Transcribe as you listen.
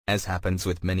As happens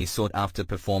with many sought-after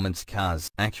performance cars,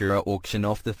 Acura auctioned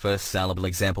off the first saleable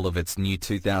example of its new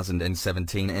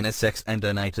 2017 NSX and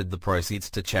donated the proceeds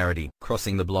to charity,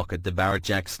 crossing the block at the Barrett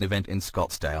Jackson event in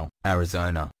Scottsdale,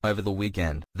 Arizona. Over the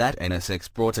weekend, that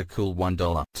NSX brought a cool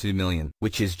 $1.2 million,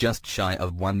 which is just shy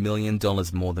of $1 million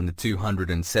more than the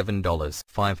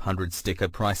 $207.500 sticker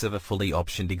price of a fully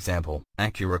optioned example.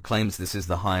 Acura claims this is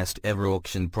the highest ever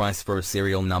auction price for a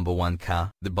serial number 1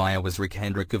 car. The buyer was Rick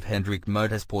Hendrick of Hendrick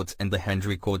Motorsports and the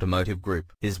Hendrick Automotive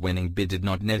Group. His winning bid did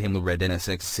not net him the red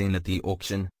NSX seen at the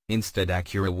auction. Instead,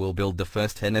 Acura will build the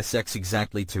first NSX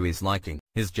exactly to his liking.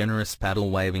 His generous paddle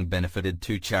waving benefited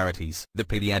 2 charities, the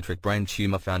Pediatric Brain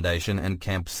Tumor Foundation and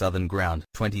Camp Southern Ground.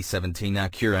 2017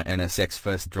 Acura NSX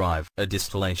First Drive, a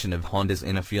distillation of Honda's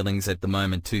inner feelings at the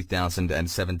moment.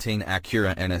 2017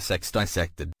 Acura NSX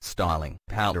Dissected, styling,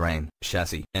 powertrain,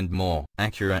 chassis, and more.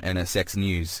 Acura NSX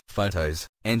news, photos,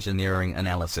 engineering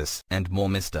analysis, and more.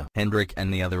 Mr. Hendrick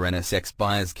and the other NSX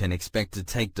buyers can expect to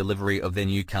take delivery of their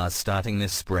new cars starting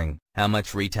this spring. How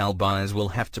much retail buyers will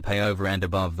have to pay over and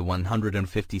above the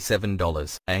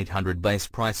 $157,800 base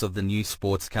price of the new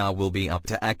sports car will be up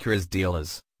to Acura's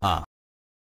dealers.